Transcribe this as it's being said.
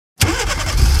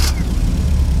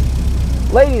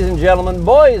Ladies and gentlemen,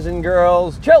 boys and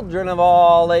girls, children of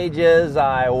all ages,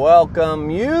 I welcome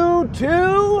you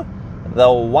to the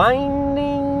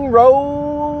Winding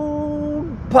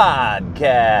Road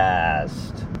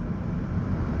Podcast.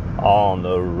 On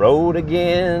the road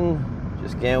again,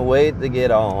 just can't wait to get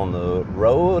on the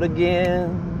road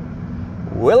again.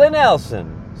 Willie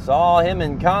Nelson, saw him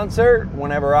in concert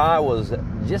whenever I was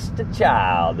just a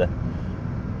child.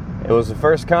 It was the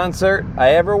first concert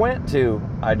I ever went to,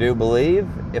 I do believe,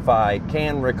 if I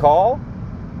can recall.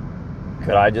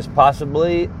 Could I just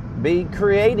possibly be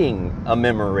creating a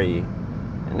memory?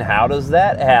 And how does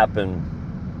that happen?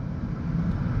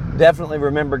 Definitely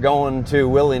remember going to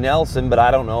Willie Nelson, but I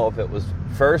don't know if it was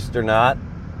first or not.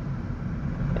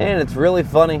 And it's really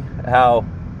funny how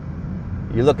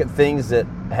you look at things that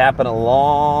happened a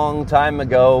long time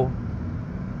ago,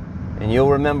 and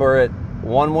you'll remember it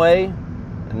one way.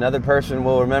 Another person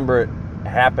will remember it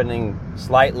happening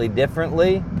slightly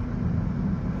differently.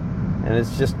 And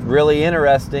it's just really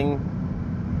interesting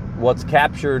what's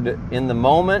captured in the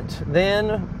moment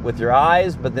then with your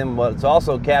eyes, but then what's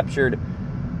also captured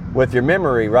with your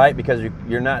memory, right? Because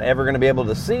you're not ever going to be able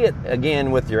to see it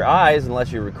again with your eyes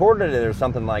unless you recorded it or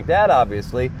something like that,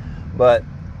 obviously. But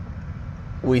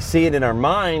we see it in our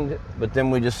mind, but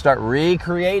then we just start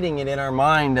recreating it in our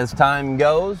mind as time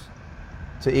goes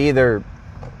to either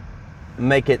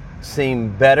make it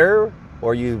seem better,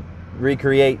 or you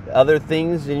recreate other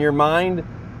things in your mind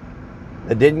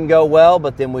that didn't go well,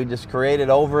 but then we just create it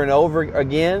over and over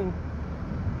again.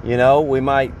 You know, we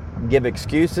might give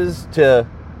excuses to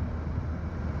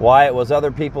why it was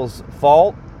other people's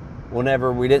fault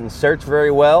whenever we didn't search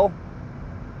very well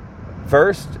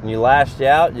first, and you lashed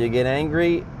out, you get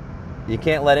angry. You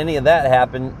can't let any of that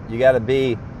happen. You got to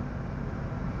be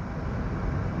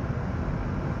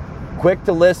quick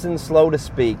to listen, slow to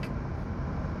speak.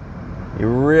 You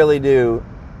really do.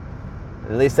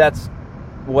 At least that's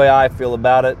the way I feel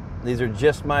about it. These are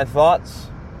just my thoughts,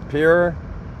 pure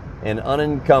and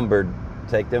unencumbered.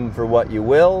 Take them for what you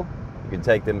will. You can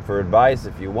take them for advice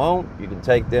if you won't. You can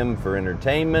take them for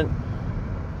entertainment.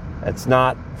 It's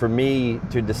not for me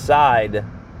to decide.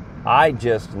 I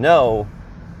just know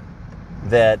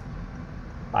that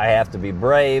I have to be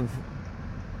brave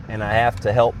and I have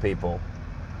to help people.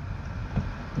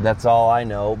 That's all I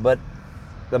know. But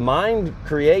the mind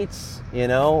creates,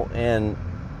 and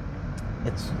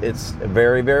it's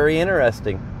very, very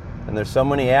interesting. And there's so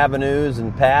many avenues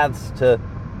and paths to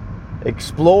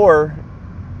explore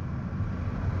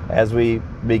as we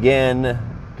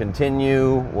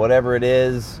continue, whatever it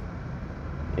is.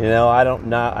 I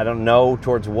don't know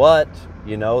towards what,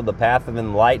 the path of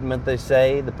enlightenment, they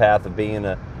say, the path of being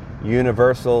a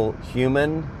universal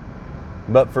human.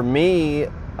 But for me,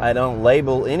 I don't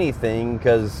label anything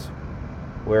because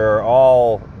we're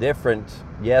all different.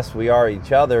 Yes, we are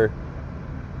each other,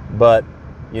 but,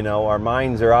 our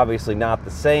minds are obviously not the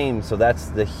same, so that's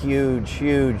the huge,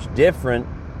 huge difference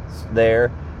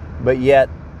there. But yet,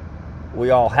 we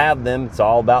all have them. It's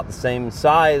all about the same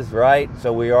size, right?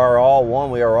 So we are all one.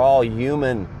 We are all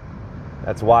human.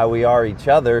 That's why we are each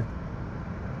other.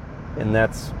 And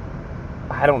that's,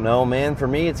 I don't know, man. For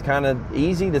me, it's kind of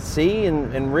easy to see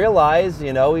and realize,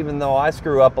 even though I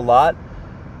screw up a lot,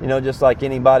 just like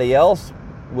anybody else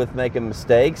with making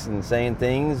mistakes and saying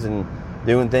things and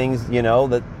doing things,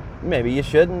 that maybe you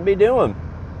shouldn't be doing.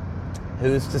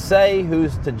 Who's to say?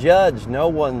 Who's to judge? No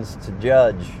one's to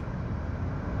judge.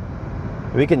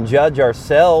 We can judge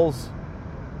ourselves,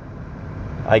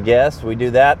 I guess. We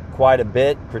do that quite a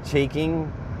bit,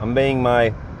 critiquing.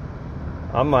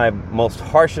 I'm my most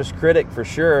harshest critic for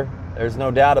sure. There's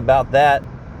no doubt about that.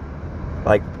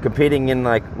 Like competing in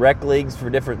like rec leagues for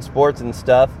different sports and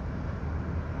stuff.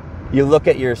 You look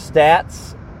at your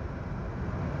stats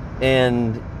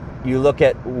and you look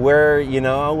at where,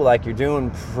 like you're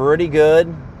doing pretty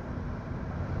good.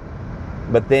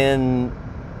 But then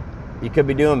you could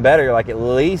be doing better, like at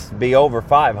least be over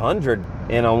 500.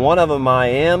 And on one of them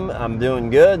I'm doing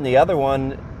good, and the other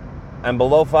one I'm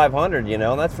below 500,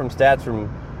 That's from stats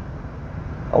from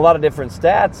a lot of different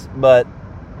stats, but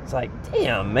it's like,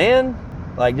 damn, man.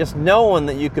 Like just knowing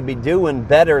that you could be doing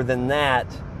better than that,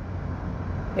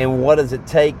 and what does it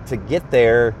take to get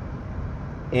there,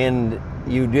 and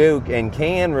you do and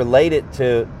can relate it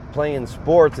to playing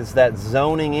sports. It's that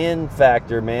zoning in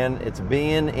factor, man. It's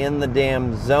being in the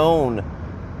damn zone.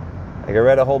 Like I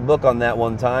read a whole book on that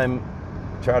one time.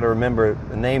 Try to remember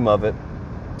the name of it.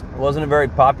 It wasn't a very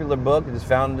popular book. I just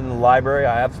found it in the library.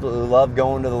 I absolutely love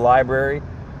going to the library,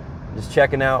 just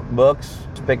checking out books,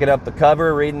 just picking up the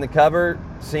cover, reading the cover,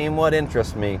 seeing what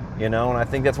interests me, And I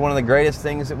think that's one of the greatest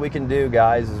things that we can do,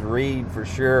 guys, is read for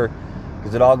sure.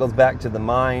 Because it all goes back to the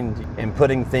mind and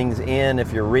putting things in.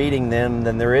 If you're reading them,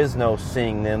 then there is no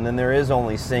seeing them. Then there is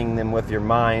only seeing them with your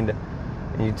mind.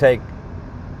 And you take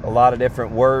a lot of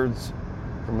different words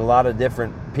from a lot of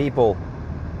different people.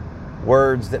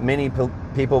 Words that many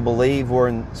people believe were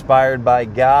inspired by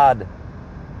God.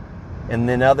 And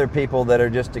then other people that are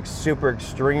just super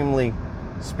extremely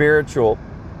spiritual.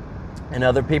 And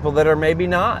other people that are maybe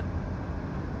not.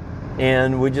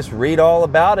 And we just read all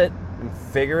about it and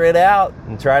figure it out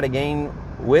and try to gain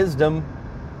wisdom.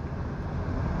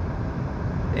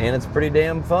 And it's pretty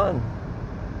damn fun.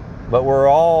 But we're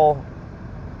all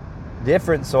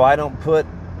different, so I don't put,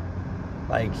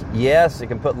 yes, I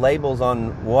can put labels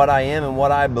on what I am and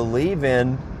what I believe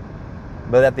in.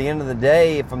 But at the end of the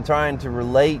day, if I'm trying to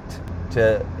relate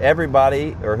to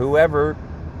everybody or whoever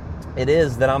it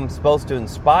is that I'm supposed to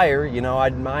inspire,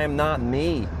 I am not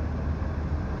me.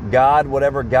 God,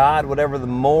 whatever the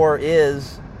more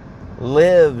is,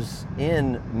 lives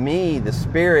in me. The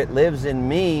Spirit lives in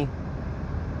me.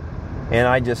 And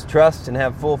I just trust and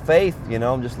have full faith,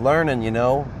 I'm just learning,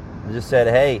 I just said,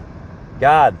 hey,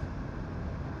 God,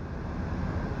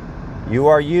 you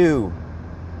are you.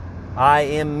 I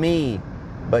am me.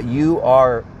 But you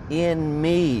are in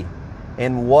me.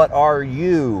 And what are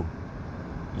you?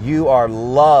 You are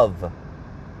love.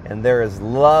 And there is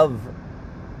love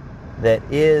that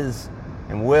is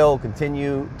and will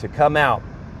continue to come out.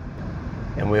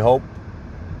 And we hope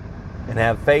and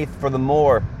have faith for the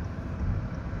more.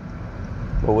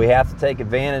 But we have to take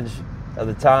advantage of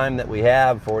the time that we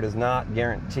have, for it is not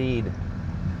guaranteed.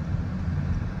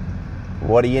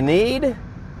 What do you need?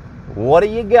 What do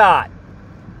you got?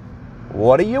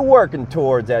 What are you working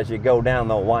towards as you go down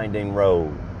the winding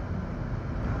road?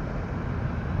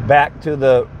 Back to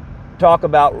the talk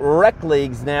about rec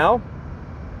leagues now.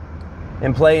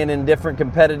 And playing in different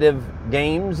competitive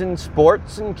games and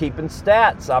sports and keeping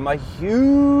stats. I'm a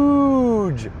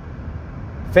huge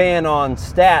fan on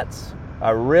stats.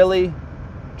 I really,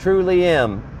 truly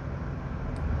am.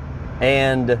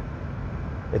 And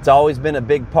it's always been a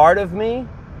big part of me.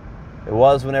 It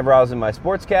was whenever I was in my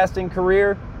sportscasting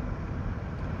career.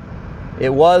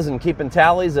 It was in keeping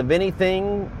tallies of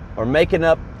anything or making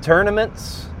up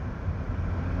tournaments.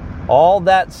 All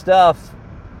that stuff.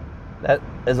 That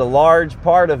is a large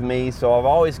part of me, so I've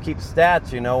always kept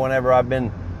stats, whenever I've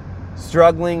been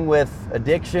struggling with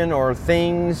addiction or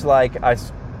things, I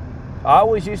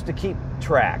always used to keep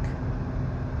track,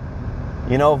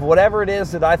 of whatever it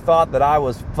is that I thought that I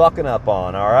was fucking up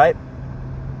on, all right?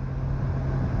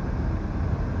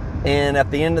 And at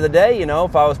the end of the day,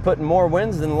 if I was putting more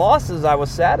wins than losses, I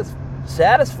was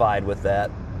satisfied with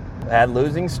that. I had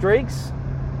losing streaks,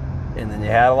 and then you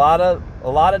had a lot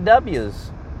of W's.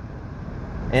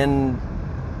 And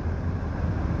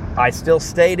I still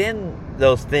stayed in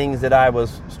those things that I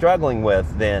was struggling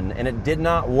with then, and it did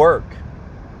not work.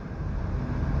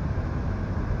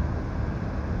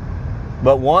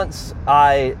 But once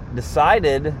I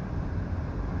decided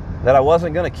that I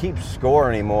wasn't going to keep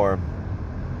score anymore,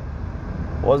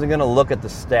 I wasn't going to look at the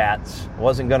stats, I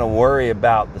wasn't going to worry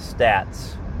about the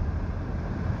stats.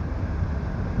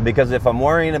 Because if I'm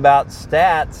worrying about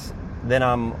stats, then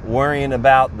I'm worrying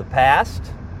about the past.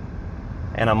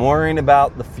 And I'm worrying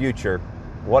about the future.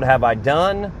 What have I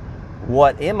done?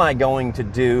 What am I going to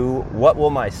do? What will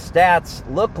my stats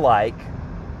look like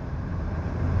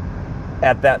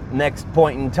at that next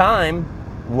point in time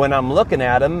when I'm looking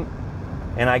at them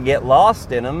and I get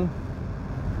lost in them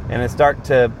and I start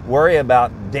to worry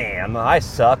about, damn, I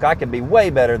suck. I could be way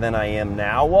better than I am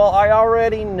now. Well, I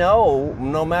already know,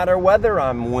 no matter whether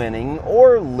I'm winning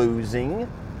or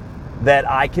losing, that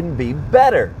I can be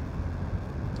better.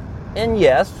 And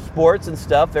yes, sports and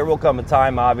stuff, there will come a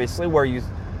time, obviously, where you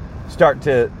start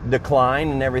to decline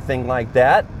and everything like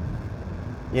that.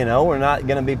 We're not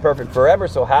going to be perfect forever.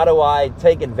 So how do I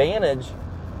take advantage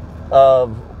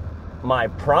of my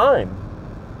prime?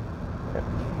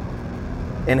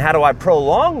 And how do I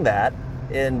prolong that?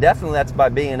 And definitely that's by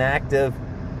being active,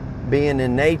 being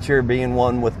in nature, being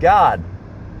one with God.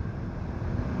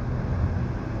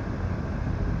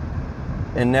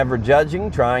 And never judging,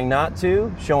 trying not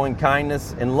to, showing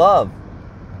kindness and love.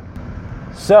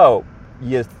 So,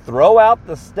 you throw out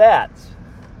the stats.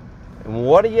 And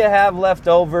what do you have left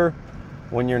over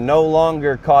when you're no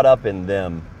longer caught up in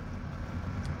them?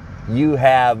 You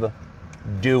have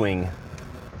doing.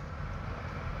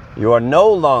 You are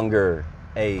no longer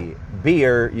a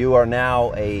beer, you are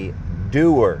now a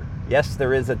doer. Yes,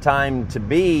 there is a time to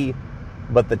be,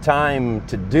 but the time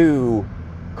to do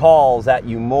calls at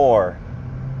you more.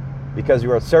 Because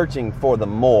you are searching for the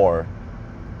more.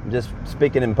 I'm just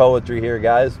speaking in poetry here,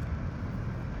 guys.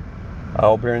 I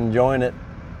hope you're enjoying it.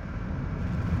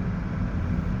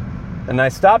 And I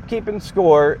stopped keeping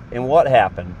score in what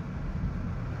happened.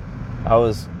 I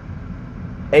was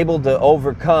able to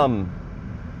overcome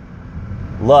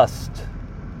lust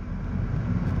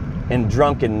and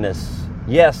drunkenness.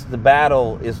 Yes, the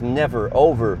battle is never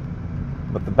over,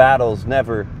 but the battle's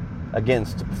never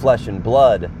against flesh and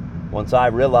blood. Once I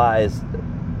realize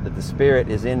that the Spirit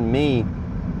is in me,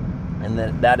 and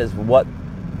that is what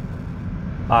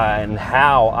and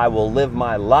how I will live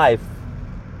my life,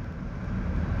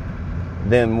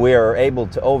 then we are able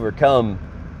to overcome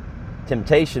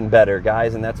temptation better,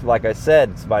 guys. And that's, like I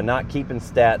said, it's by not keeping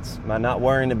stats, by not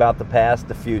worrying about the past,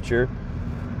 the future.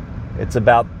 It's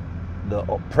about the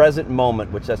present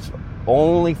moment, which that's the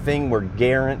only thing we're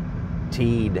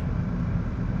guaranteed.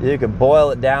 You can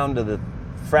boil it down to the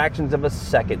fractions of a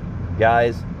second,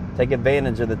 guys. Take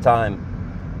advantage of the time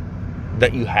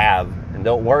that you have, and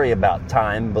don't worry about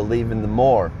time. Believe in the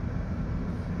more.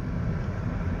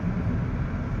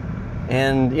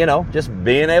 And, just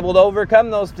being able to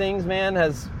overcome those things, man,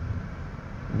 has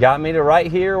got me to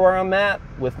right here where I'm at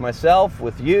with myself,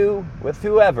 with you, with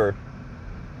whoever.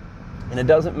 And it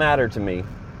doesn't matter to me.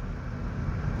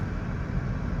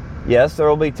 Yes, there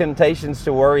will be temptations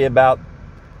to worry about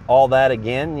all that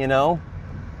again,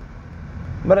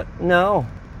 But no.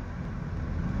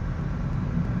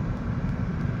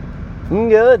 I'm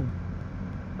good.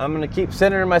 I'm going to keep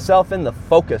centering myself in the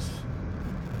focus.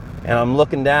 And I'm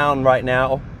looking down right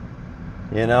now,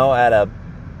 at a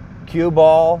cue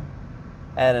ball,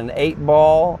 at an 8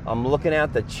 ball. I'm looking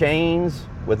at the chains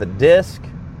with a disc.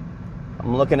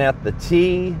 I'm looking at the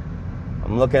tee.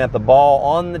 I'm looking at the ball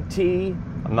on the tee.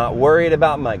 I'm not worried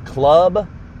about my club.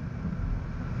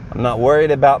 I'm not worried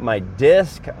about my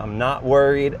disc. I'm not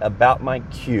worried about my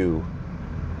cue.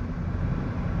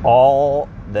 All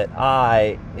that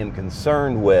I am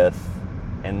concerned with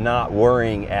and not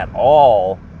worrying at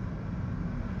all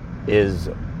is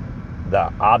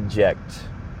the object,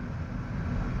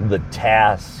 the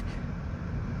task,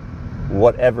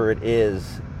 whatever it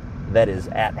is that is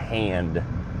at hand.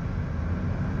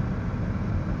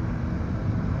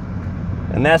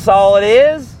 And that's all it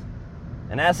is,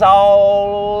 and that's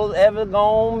all ever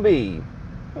gonna be.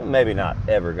 Well, maybe not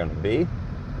ever gonna be.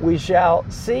 We shall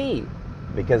see,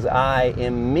 because I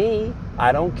am me.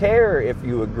 I don't care if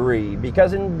you agree,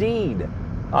 because indeed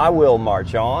I will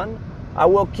march on. I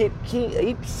will keep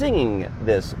singing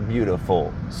this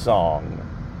beautiful song.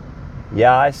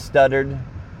 Yeah, I stuttered,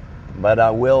 but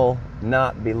I will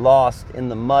not be lost in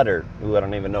the mutter. Ooh, I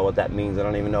don't even know what that means. I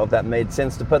don't even know if that made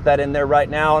sense to put that in there right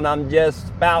now, and I'm just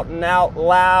spouting out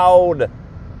loud.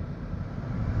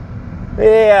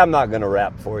 Yeah, I'm not going to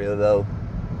rap for you, though.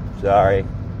 Sorry.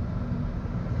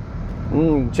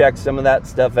 Check some of that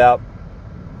stuff out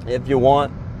if you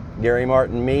want.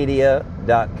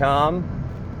 GaryMartinMedia.com.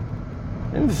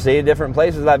 And see different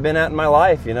places I've been at in my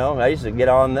life, I used to get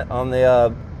on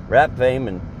the rap fame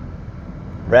and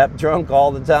rap drunk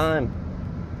all the time.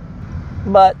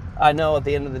 But I know at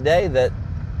the end of the day that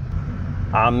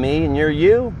I'm me and you're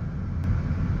you.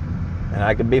 And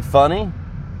I can be funny.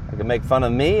 I can make fun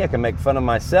of me. I can make fun of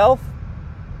myself.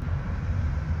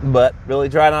 But really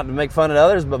try not to make fun of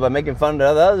others. But by making fun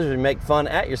of others, you make fun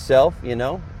at yourself,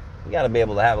 You got to be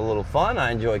able to have a little fun.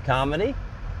 I enjoy comedy.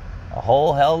 A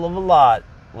whole hell of a lot.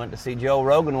 Went to see Joe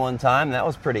Rogan one time. That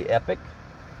was pretty epic.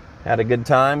 Had a good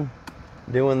time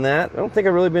doing that. I don't think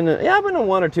I've really been to... Yeah, I've been to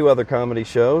one or two other comedy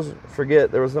shows.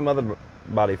 Forget, there was some other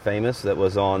body famous that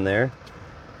was on there.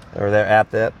 Or they're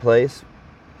at that place.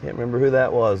 Can't remember who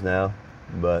that was now.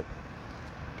 But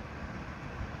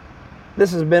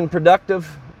this has been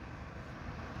productive.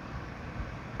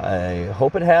 I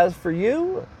hope it has for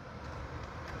you.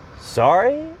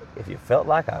 Sorry if you felt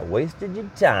like I wasted your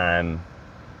time.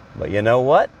 But you know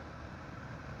what?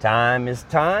 Time is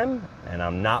time, and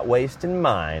I'm not wasting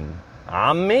mine.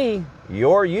 I'm me,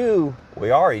 you're you, we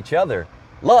are each other.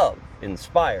 Love,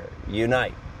 inspire,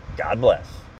 unite. God bless.